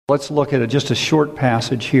Let's look at just a short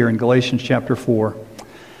passage here in Galatians chapter 4,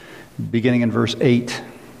 beginning in verse 8.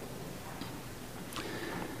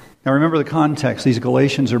 Now remember the context. These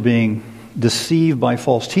Galatians are being deceived by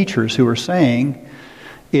false teachers who are saying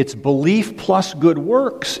it's belief plus good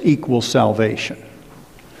works equals salvation.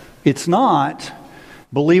 It's not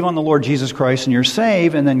believe on the Lord Jesus Christ and you're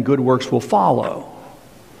saved and then good works will follow.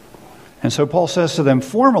 And so Paul says to them,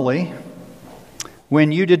 formerly,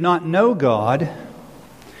 when you did not know God,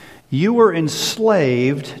 you were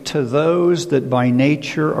enslaved to those that by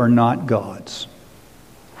nature are not God's.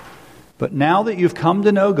 But now that you've come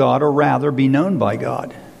to know God, or rather be known by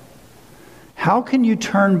God, how can you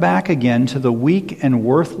turn back again to the weak and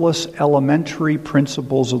worthless elementary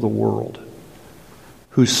principles of the world,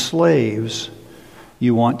 whose slaves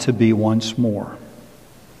you want to be once more?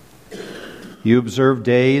 You observe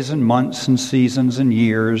days and months and seasons and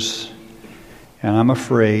years, and I'm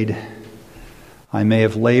afraid I may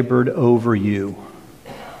have labored over you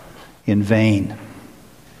in vain.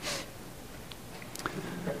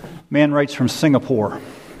 Man writes from Singapore,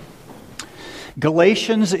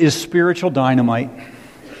 Galatians is spiritual dynamite.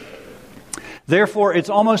 Therefore, it's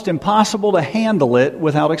almost impossible to handle it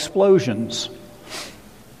without explosions.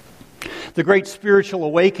 The great spiritual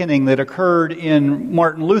awakening that occurred in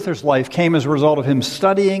Martin Luther's life came as a result of him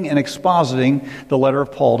studying and expositing the letter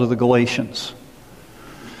of Paul to the Galatians.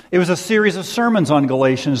 It was a series of sermons on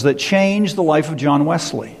Galatians that changed the life of John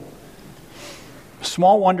Wesley.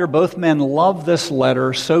 Small wonder both men loved this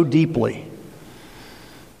letter so deeply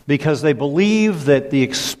because they believed that the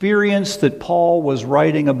experience that Paul was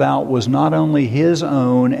writing about was not only his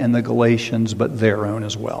own and the Galatians, but their own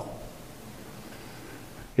as well.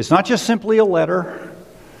 It's not just simply a letter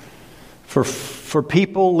for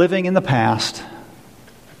people living in the past.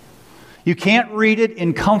 You can't read it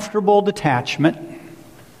in comfortable detachment.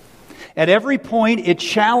 At every point, it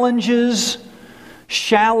challenges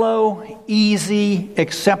shallow, easy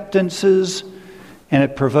acceptances, and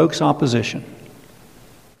it provokes opposition.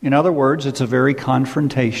 In other words, it's a very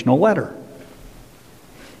confrontational letter,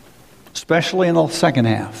 especially in the second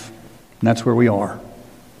half. And that's where we are.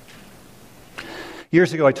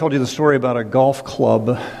 Years ago, I told you the story about a golf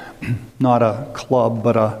club, not a club,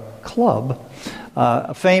 but a club,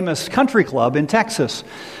 a famous country club in Texas,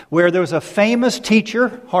 where there was a famous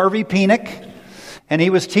teacher, Harvey Penick, and he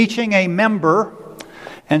was teaching a member.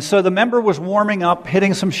 And so the member was warming up,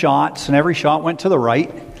 hitting some shots, and every shot went to the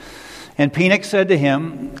right. And Penick said to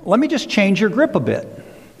him, let me just change your grip a bit.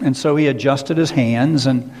 And so he adjusted his hands,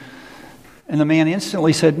 and the man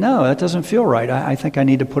instantly said, no, that doesn't feel right. I think I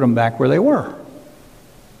need to put them back where they were.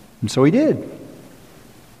 And so he did.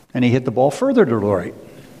 And he hit the ball further to the right.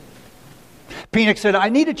 Penick said, I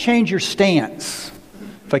need to change your stance.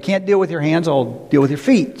 If I can't deal with your hands, I'll deal with your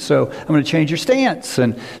feet. So I'm going to change your stance.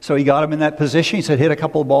 And so he got him in that position. He said, hit a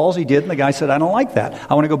couple of balls. He did. And the guy said, I don't like that.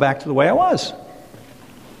 I want to go back to the way I was.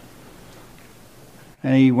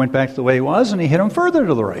 And he went back to the way he was, and he hit him further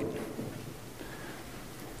to the right.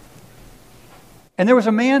 And there was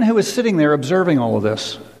a man who was sitting there observing all of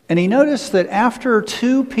this. And he noticed that after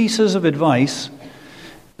 2 pieces of advice,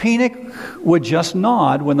 Penick would just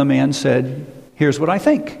nod when the man said, here's what I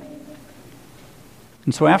think.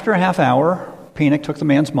 And so after a half hour, Penick took the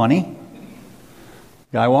man's money.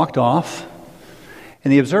 The guy walked off.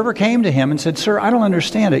 And the observer came to him and said, sir, I don't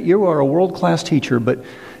understand it. You are a world-class teacher, but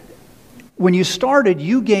when you started,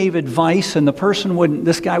 you gave advice and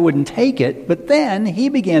this guy wouldn't take it. But then he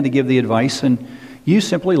began to give the advice and you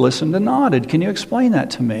simply listened and nodded. Can you explain that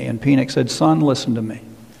to me? And Penick said, son, listen to me.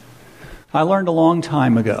 I learned a long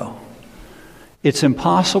time ago, it's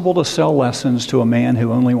impossible to sell lessons to a man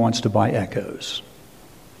who only wants to buy echoes.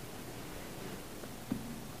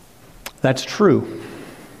 That's true.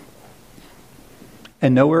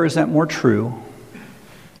 And nowhere is that more true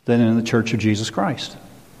than in the Church of Jesus Christ.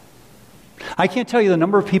 I can't tell you the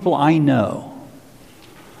number of people I know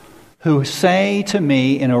who say to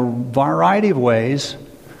me in a variety of ways,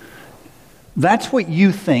 that's what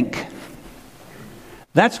you think.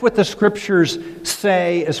 That's what the Scriptures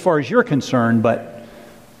say as far as you're concerned, but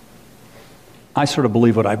I sort of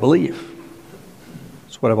believe what I believe.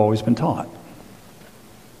 It's what I've always been taught.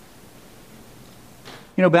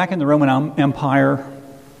 You know, back in the Roman Empire,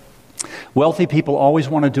 wealthy people always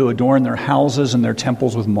wanted to adorn their houses and their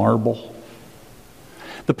temples with marble.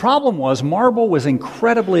 The problem was marble was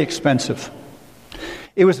incredibly expensive.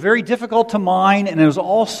 It was very difficult to mine, and it was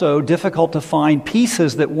also difficult to find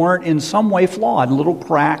pieces that weren't in some way flawed, little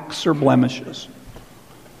cracks or blemishes.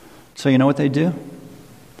 So you know what they'd do?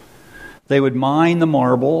 They would mine the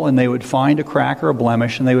marble, and they would find a crack or a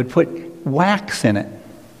blemish, and they would put wax in it.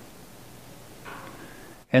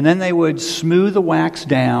 And then they would smooth the wax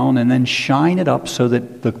down and then shine it up so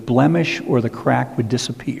that the blemish or the crack would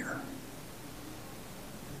disappear.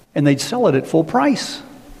 And they'd sell it at full price.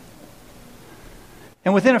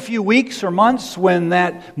 And within a few weeks or months, when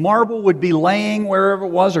that marble would be laying wherever it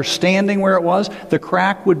was or standing where it was, the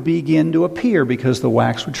crack would begin to appear because the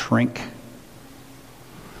wax would shrink.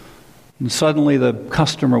 And suddenly the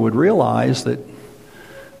customer would realize that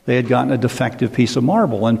they had gotten a defective piece of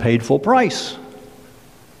marble and paid full price.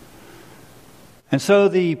 And so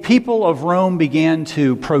the people of Rome began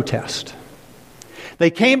to protest. They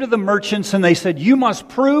came to the merchants and they said, "You must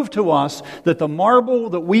prove to us that the marble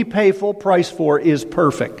that we pay full price for is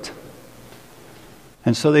perfect."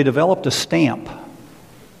 And so they developed a stamp.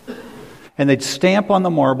 And they'd stamp on the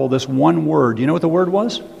marble this one word. You know what the word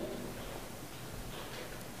was?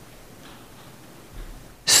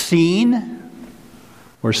 Sine,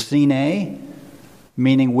 or sine,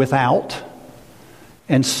 meaning without,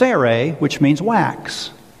 and cere, which means wax,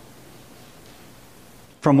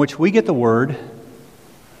 from which we get the word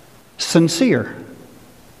sincere.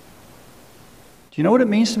 Do you know what it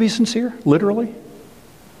means to be sincere, literally?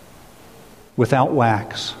 Without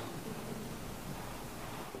wax.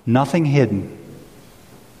 Nothing hidden.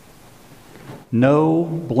 No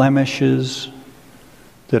blemishes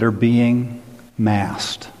that are being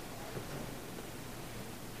masked.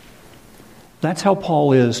 That's how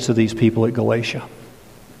Paul is to these people at Galatia.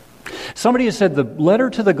 Somebody has said the letter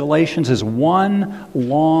to the Galatians is one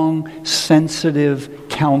long, sensitive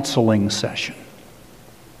counseling session.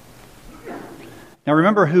 Now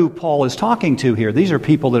remember who Paul is talking to here. These are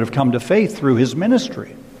people that have come to faith through his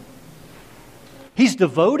ministry. He's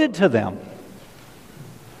devoted to them.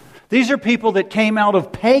 These are people that came out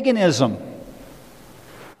of paganism,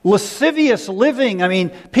 lascivious living. I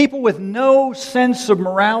mean, people with no sense of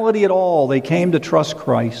morality at all. They came to trust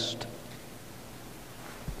Christ.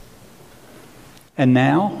 And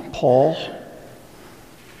now, Paul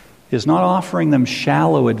is not offering them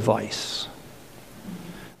shallow advice,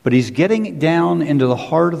 but he's getting down into the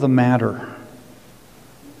heart of the matter.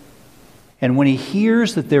 And when he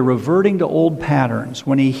hears that they're reverting to old patterns,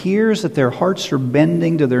 when he hears that their hearts are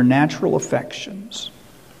bending to their natural affections,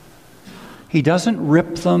 he doesn't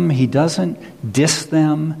rip them, he doesn't diss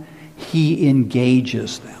them, he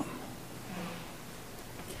engages them.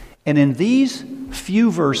 And in these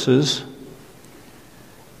few verses,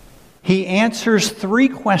 he answers 3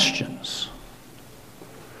 questions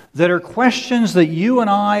that are questions that you and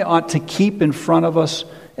I ought to keep in front of us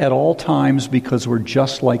at all times because we're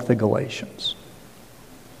just like the Galatians.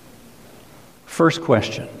 First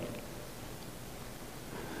question: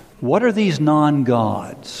 what are these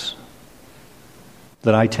non-gods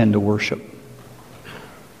that I tend to worship?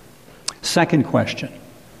 Second question: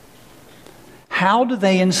 how do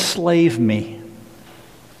they enslave me?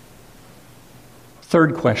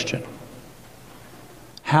 Third question: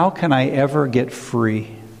 how can I ever get free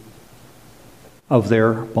of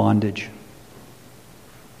their bondage?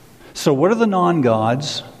 So what are the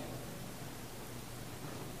non-gods?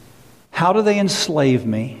 How do they enslave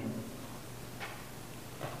me?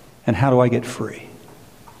 And how do I get free?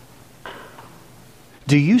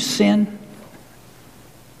 Do you sin?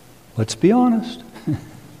 Let's be honest.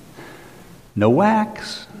 No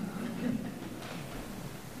wax.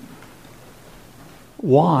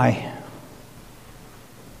 Why?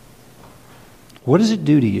 What does it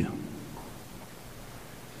do to you?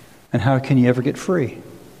 And how can you ever get free?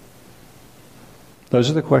 Those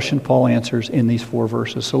are the questions Paul answers in these 4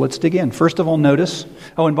 verses. So let's dig in. First of all, notice,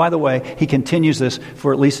 and by the way, he continues this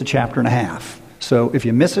for at least a chapter and a half. So if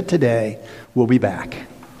you miss it today, we'll be back.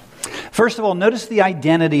 First of all, notice the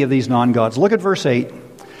identity of these non-gods. Look at verse 8.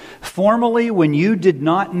 Formerly, when you did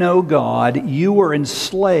not know God, you were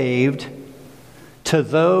enslaved to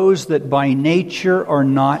those that by nature are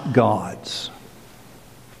not gods.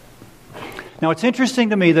 Now, it's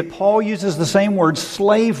interesting to me that Paul uses the same word,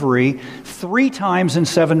 slavery, 3 times in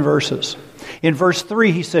 7 verses. In verse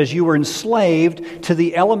 3, he says, you were enslaved to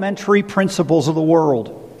the elementary principles of the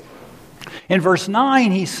world. In verse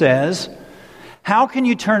 9, he says, how can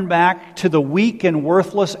you turn back to the weak and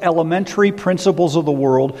worthless elementary principles of the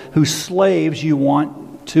world whose slaves you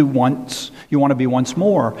want to be once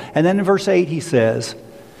more? And then in verse 8, he says,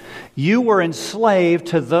 you were enslaved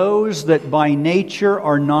to those that by nature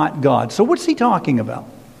are not God. So what's he talking about?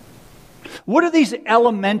 What are these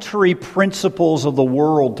elementary principles of the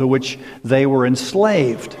world to which they were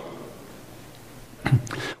enslaved?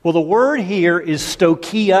 Well, the word here is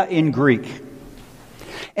stoicheia in Greek.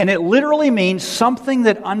 And it literally means something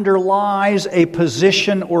that underlies a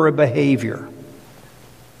position or a behavior.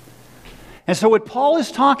 And so what Paul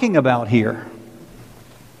is talking about here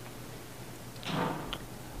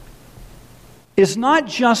is not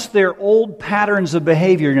just their old patterns of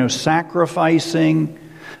behavior, sacrificing,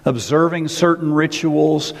 observing certain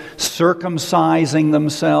rituals, circumcising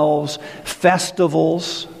themselves,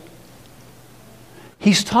 festivals.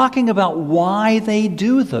 He's talking about why they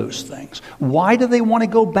do those things. Why do they want to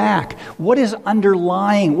go back? What is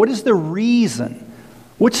underlying? What is the reason?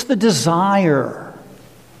 What's the desire?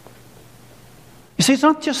 You see, it's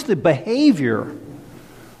not just the behavior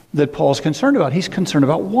that Paul's concerned about. He's concerned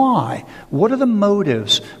about why. What are the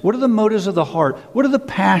motives? What are the motives of the heart? What are the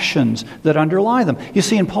passions that underlie them? You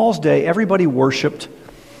see, in Paul's day, everybody worshipped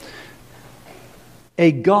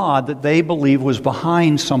a god that they believed was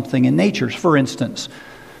behind something in nature. For instance,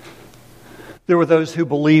 there were those who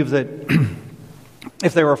believed that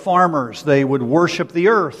if they were farmers, they would worship the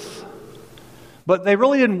earth. But they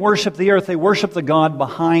really didn't worship the earth. They worshiped the god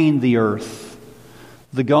behind the earth,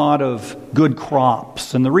 the god of good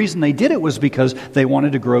crops. And the reason they did it was because they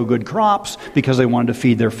wanted to grow good crops, because they wanted to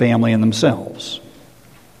feed their family and themselves.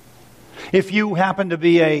 If you happen to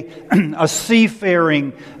be a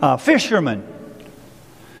seafaring fisherman,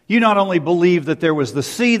 you not only believed that there was the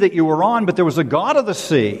sea that you were on, but there was a god of the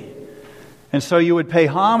sea. And so you would pay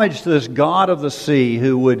homage to this god of the sea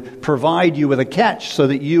who would provide you with a catch so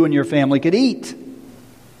that you and your family could eat.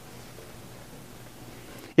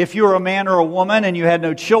 If you were a man or a woman and you had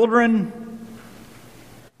no children,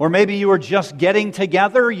 or maybe you were just getting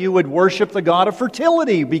together, you would worship the god of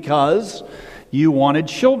fertility because you wanted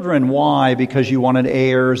children. Why? Because you wanted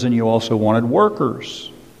heirs and you also wanted workers.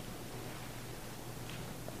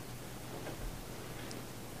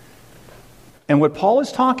 And what Paul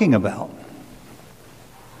is talking about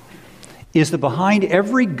is that behind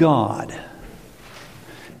every god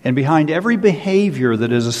and behind every behavior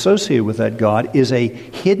that is associated with that god is a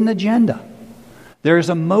hidden agenda. There is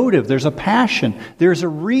a motive, there's a passion, there's a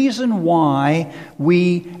reason why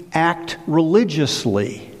we act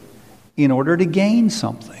religiously in order to gain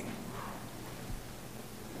something.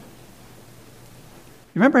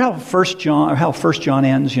 You remember how 1 John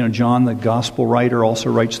ends? John, the gospel writer,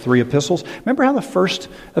 also writes 3 epistles. Remember how the first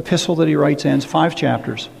epistle that he writes ends? 5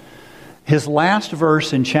 chapters. His last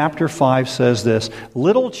verse in chapter 5 says this: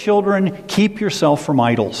 "Little children, keep yourself from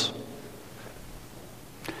idols."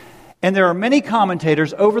 And there are many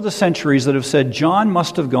commentators over the centuries that have said John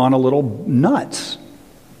must have gone a little nuts,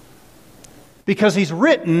 because he's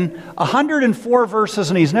written 104 verses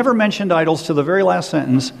and he's never mentioned idols to the very last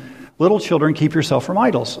sentence. Little children, keep yourself from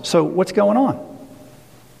idols. So what's going on?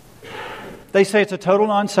 They say it's a total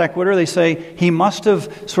non sequitur. They say he must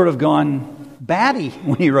have sort of gone batty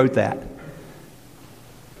when he wrote that.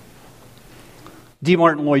 D.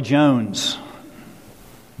 Martin Lloyd-Jones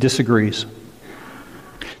disagrees.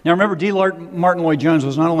 Now remember, D. Martin Lloyd-Jones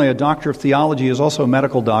was not only a doctor of theology, he was also a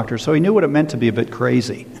medical doctor, so he knew what it meant to be a bit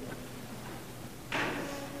crazy.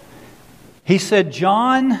 He said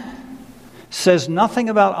John says nothing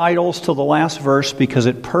about idols till the last verse because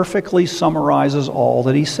it perfectly summarizes all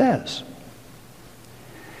that he says.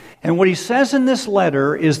 And what he says in this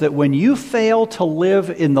letter is that when you fail to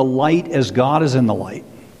live in the light as God is in the light,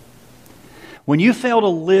 when you fail to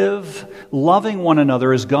live loving one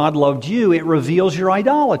another as God loved you, it reveals your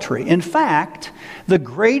idolatry. In fact, the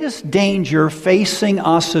greatest danger facing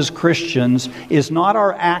us as Christians is not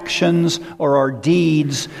our actions or our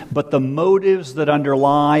deeds, but the motives that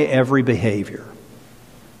underlie every behavior.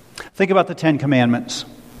 Think about the 10 Commandments.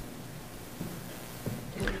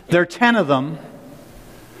 There are 10 of them,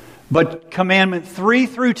 but Commandment 3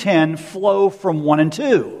 through 10 flow from 1 and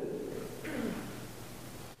 2.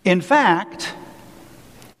 In fact,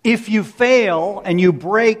 if you fail and you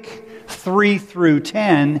break 3 through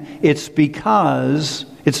 10,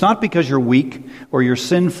 it's not because you're weak or you're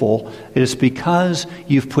sinful. It is because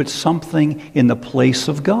you've put something in the place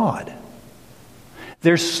of God.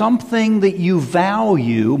 There's something that you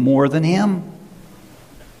value more than Him.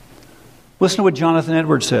 Listen to what Jonathan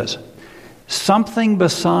Edwards says. Something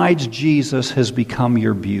besides Jesus has become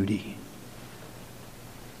your beauty.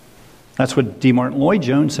 That's what D. Martin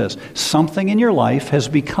Lloyd-Jones says. Something in your life has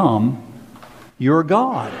become your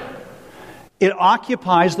God. It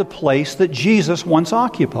occupies the place that Jesus once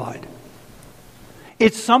occupied.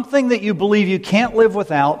 It's something that you believe you can't live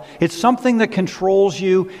without. It's something that controls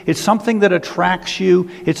you. It's something that attracts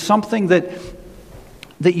you. It's something that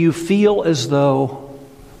you feel as though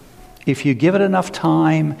if you give it enough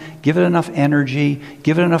time, give it enough energy,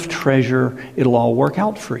 give it enough treasure, it'll all work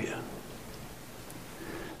out for you.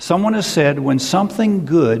 Someone has said, when something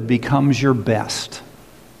good becomes your best,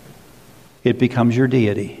 it becomes your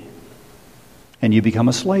deity, and you become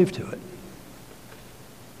a slave to it.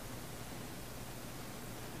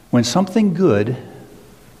 When something good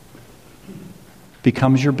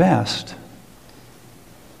becomes your best,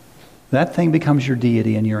 that thing becomes your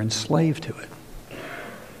deity and you're enslaved to it.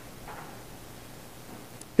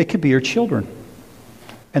 It could be your children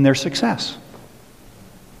and their success.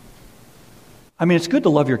 I mean, it's good to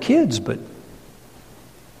love your kids, but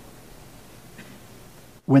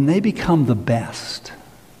when they become the best,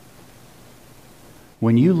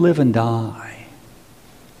 when you live and die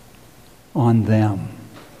on them,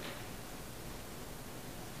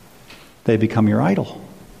 they become your idol.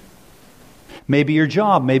 Maybe your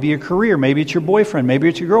job, maybe your career, maybe it's your boyfriend, maybe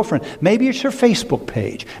it's your girlfriend, maybe it's your Facebook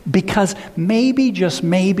page. Because maybe, just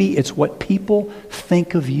maybe, it's what people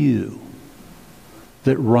think of you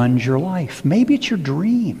that runs your life. Maybe it's your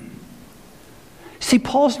dream. See,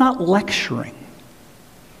 Paul's not lecturing.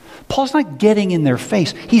 Paul's not getting in their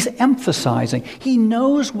face. He's emphasizing. He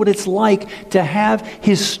knows what it's like to have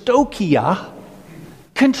his stoicheia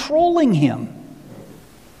controlling him.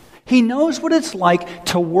 He knows what it's like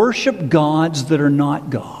to worship gods that are not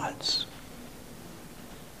gods.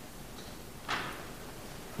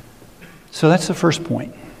 So that's the first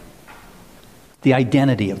point. The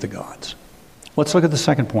identity of the gods. Let's look at the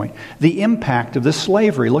second point. The impact of this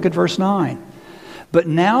slavery. Look at verse 9. But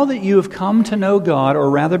now that you have come to know God, or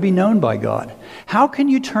rather be known by God, how can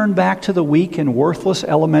you turn back to the weak and worthless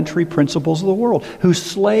elementary principles of the world, whose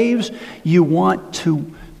slaves you want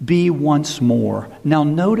to be once more? Now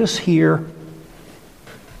notice here,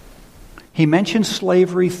 he mentions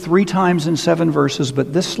slavery 3 times in 7 verses,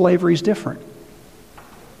 but this slavery is different.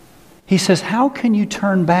 He says, how can you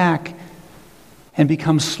turn back and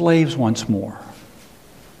become slaves once more?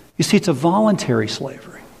 You see, it's a voluntary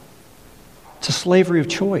slavery. It's a slavery of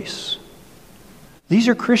choice. These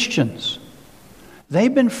are Christians.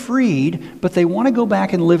 They've been freed, but they want to go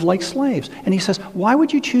back and live like slaves. And he says, why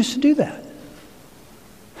would you choose to do that?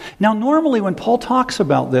 Now, normally when Paul talks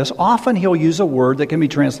about this, often he'll use a word that can be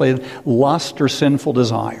translated lust or sinful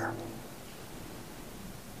desire.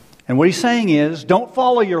 And what he's saying is, don't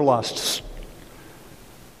follow your lusts.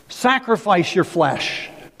 Sacrifice your flesh.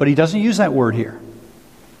 But he doesn't use that word here.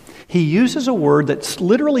 He uses a word that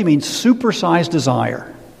literally means supersized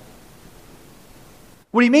desire.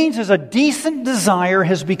 What he means is a decent desire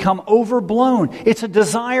has become overblown. It's a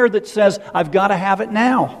desire that says, I've got to have it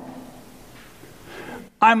now.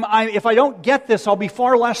 If I don't get this, I'll be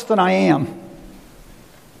far less than I am.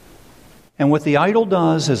 And what the idol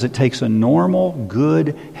does is it takes a normal,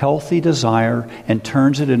 good, healthy desire and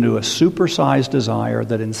turns it into a supersized desire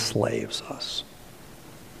that enslaves us.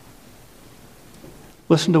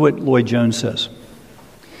 Listen to what Lloyd Jones says.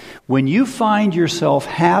 When you find yourself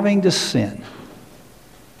having to sin,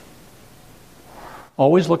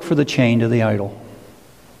 always look for the chain to the idol.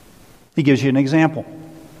 He gives you an example.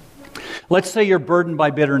 Let's say you're burdened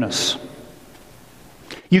by bitterness.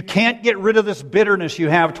 You can't get rid of this bitterness you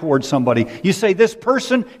have towards somebody. You say, this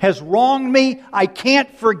person has wronged me. I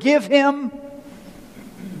can't forgive him.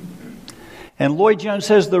 And Lloyd Jones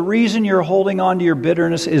says the reason you're holding on to your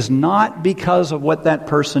bitterness is not because of what that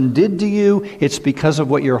person did to you. It's because of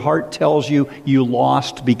what your heart tells you you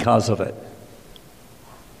lost because of it.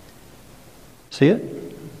 See it?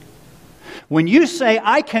 When you say,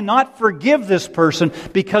 I cannot forgive this person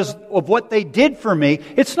because of what they did for me,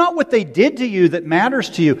 it's not what they did to you that matters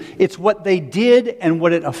to you. It's what they did and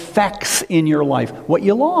what it affects in your life, what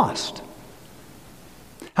you lost.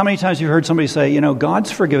 How many times have you heard somebody say,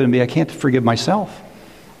 God's forgiven me, I can't forgive myself?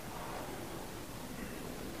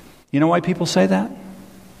 You know why people say that?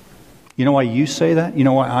 You know why you say that? You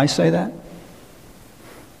know why I say that?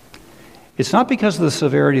 It's not because of the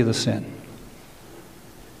severity of the sin.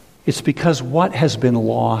 It's because what has been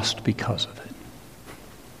lost because of it.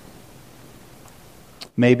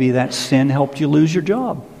 Maybe that sin helped you lose your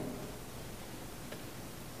job.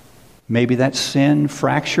 Maybe that sin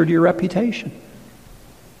fractured your reputation.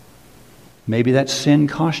 Maybe that sin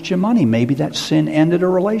cost you money. Maybe that sin ended a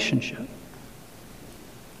relationship.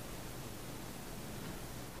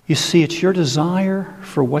 You see, it's your desire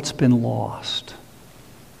for what's been lost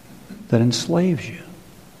that enslaves you.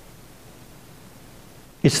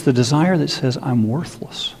 It's the desire that says, I'm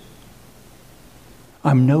worthless.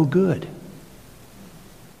 I'm no good.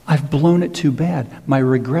 I've blown it too bad. My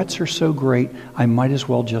regrets are so great, I might as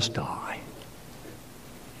well just die.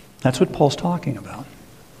 That's what Paul's talking about.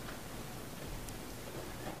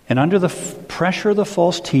 And under the pressure of the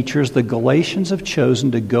false teachers, the Galatians have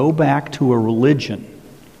chosen to go back to a religion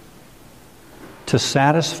to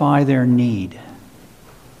satisfy their need,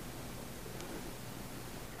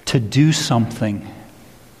 to do something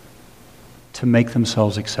to make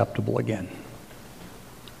themselves acceptable again.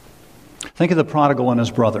 Think of the prodigal and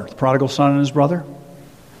his brother, the prodigal son and his brother.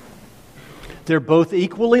 They're both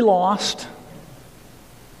equally lost,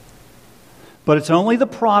 but it's only the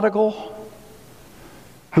prodigal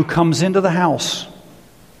who comes into the house.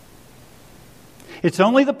 It's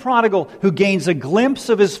only the prodigal who gains a glimpse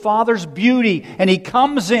of his father's beauty, and he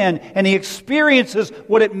comes in and he experiences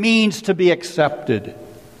what it means to be accepted.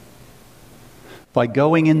 By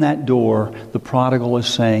going in that door, the prodigal is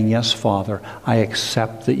saying, "Yes, Father, I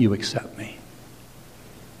accept that you accept me."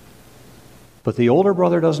 But the older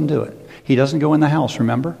brother doesn't do it. He doesn't go in the house,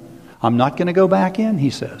 remember? "I'm not going to go back in,"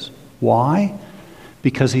 he says. Why?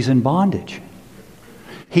 Because he's in bondage.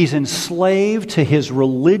 He's enslaved to his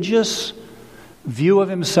religious view of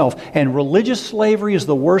himself. And religious slavery is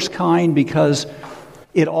the worst kind because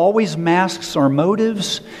it always masks our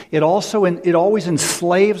motives. It always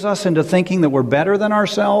enslaves us into thinking that we're better than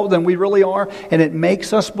ourselves, than we really are, and it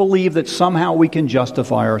makes us believe that somehow we can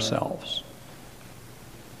justify ourselves.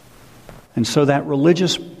 And so that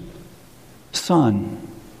religious son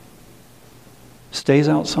stays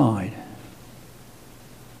outside,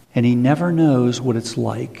 and he never knows what it's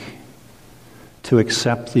like to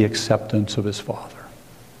accept the acceptance of his father.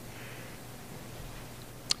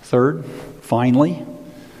 Third, finally,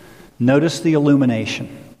 notice the illumination.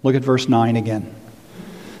 Look at verse 9 again.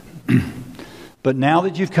 "But now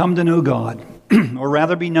that you've come to know God, or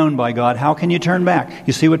rather be known by God, how can you turn back?"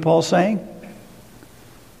 You see what Paul's saying?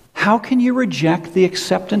 How can you reject the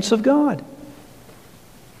acceptance of God?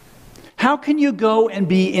 How can you go and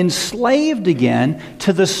be enslaved again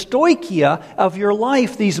to the stoichia of your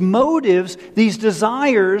life, these motives, these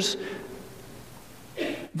desires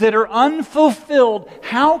that are unfulfilled?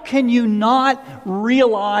 How can you not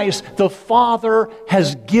realize the Father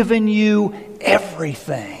has given you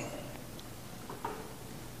everything?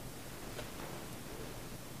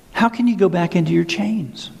 How can you go back into your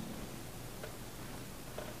chains?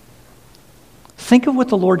 Think of what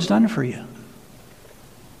the Lord's done for you.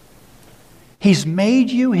 He's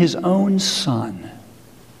made you His own Son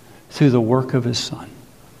through the work of His Son.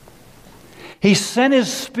 He sent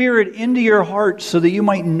His Spirit into your heart so that you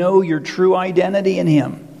might know your true identity in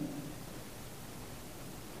Him.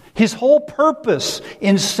 His whole purpose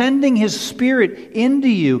in sending His Spirit into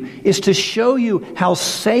you is to show you how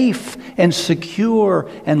safe and secure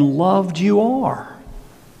and loved you are.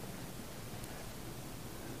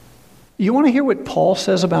 You want to hear what Paul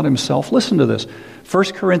says about himself? Listen to this.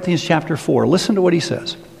 1 Corinthians chapter 4. Listen to what he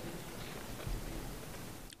says.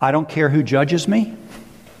 "I don't care who judges me.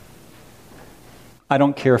 I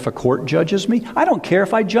don't care if a court judges me. I don't care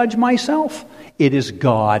if I judge myself. It is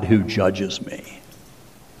God who judges me."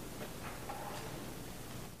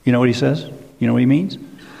 You know what he says? You know what he means?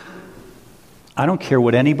 I don't care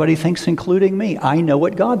what anybody thinks, including me. I know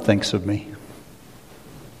what God thinks of me.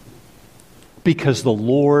 Because the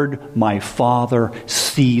Lord, my Father,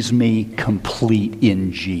 sees me complete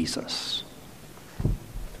in Jesus.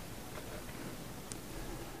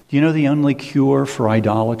 You know the only cure for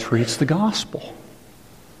idolatry? It's the gospel.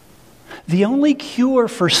 The only cure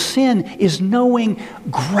for sin is knowing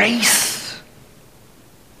grace.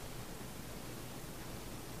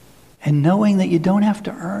 And knowing that you don't have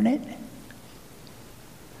to earn it.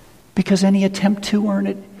 Because any attempt to earn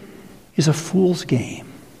it is a fool's game.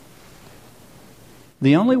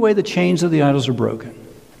 The only way the chains of the idols are broken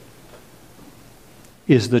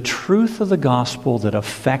is the truth of the gospel that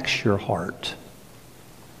affects your heart.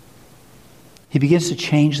 He begins to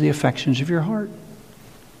change the affections of your heart.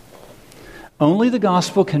 Only the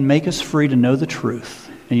gospel can make us free to know the truth.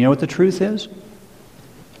 And you know what the truth is?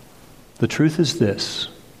 The truth is this.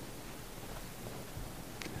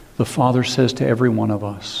 The Father says to every one of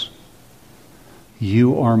us,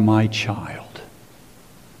 "You are my child.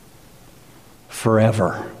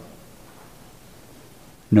 Forever,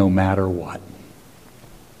 no matter what."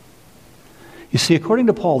 You see, according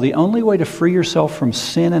to Paul, the only way to free yourself from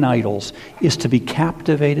sin and idols is to be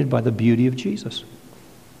captivated by the beauty of Jesus.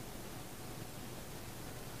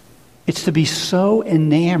 It's to be so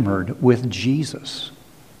enamored with Jesus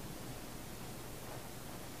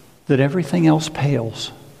that everything else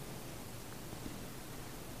pales.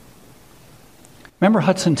 Remember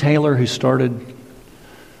Hudson Taylor, who started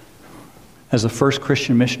as the first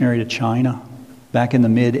Christian missionary to China back in the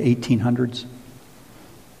mid-1800s?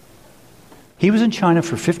 He was in China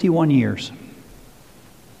for 51 years. And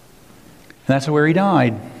that's where he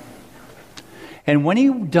died. And when he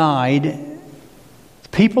died,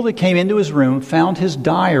 people that came into his room found his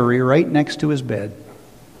diary right next to his bed.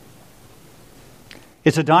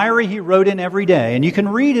 It's a diary he wrote in every day, and you can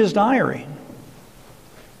read his diary.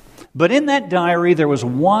 But in that diary, there was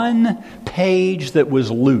one page that was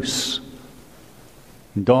loose,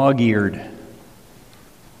 dog-eared.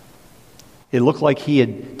 It looked like he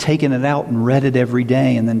had taken it out and read it every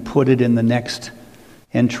day and then put it in the next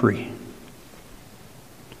entry.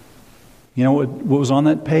 You know what was on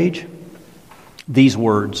that page? These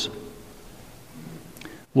words.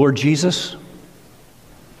 Lord Jesus,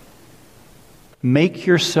 make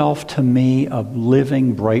yourself to me a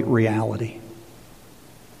living, bright reality.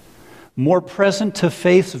 More present to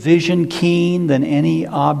faith's vision keen than any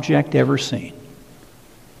object ever seen.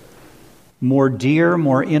 More dear,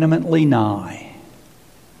 more intimately nigh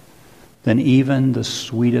than even the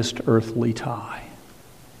sweetest earthly tie.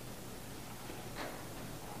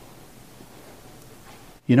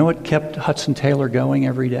 You know what kept Hudson Taylor going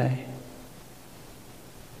every day?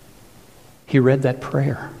 He read that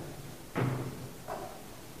prayer.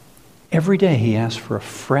 Every day he asked for a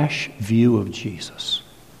fresh view of Jesus.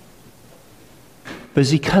 But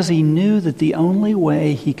it's because he knew that the only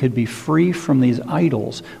way he could be free from these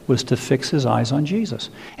idols was to fix his eyes on Jesus.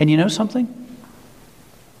 And you know something?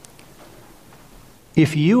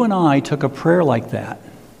 If you and I took a prayer like that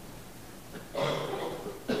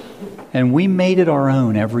and we made it our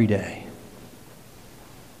own every day,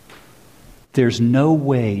 there's no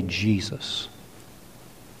way Jesus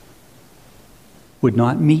would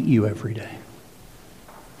not meet you every day.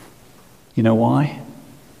 You know why?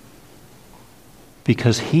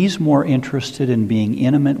 Because he's more interested in being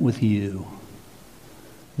intimate with you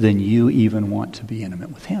than you even want to be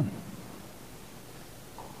intimate with him.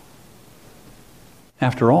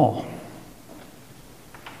 After all,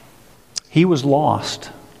 he was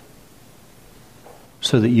lost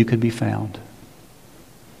so that you could be found.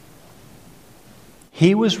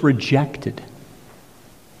 He was rejected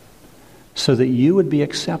so that you would be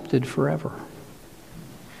accepted forever.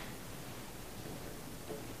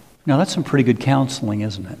 Now, that's some pretty good counseling,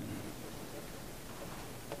 isn't it?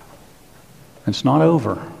 It's not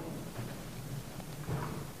over.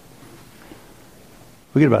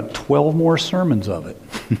 We get about 12 more sermons of it.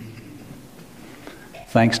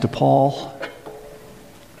 Thanks to Paul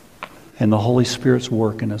and the Holy Spirit's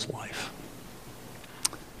work in his life.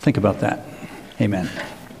 Think about that. Amen.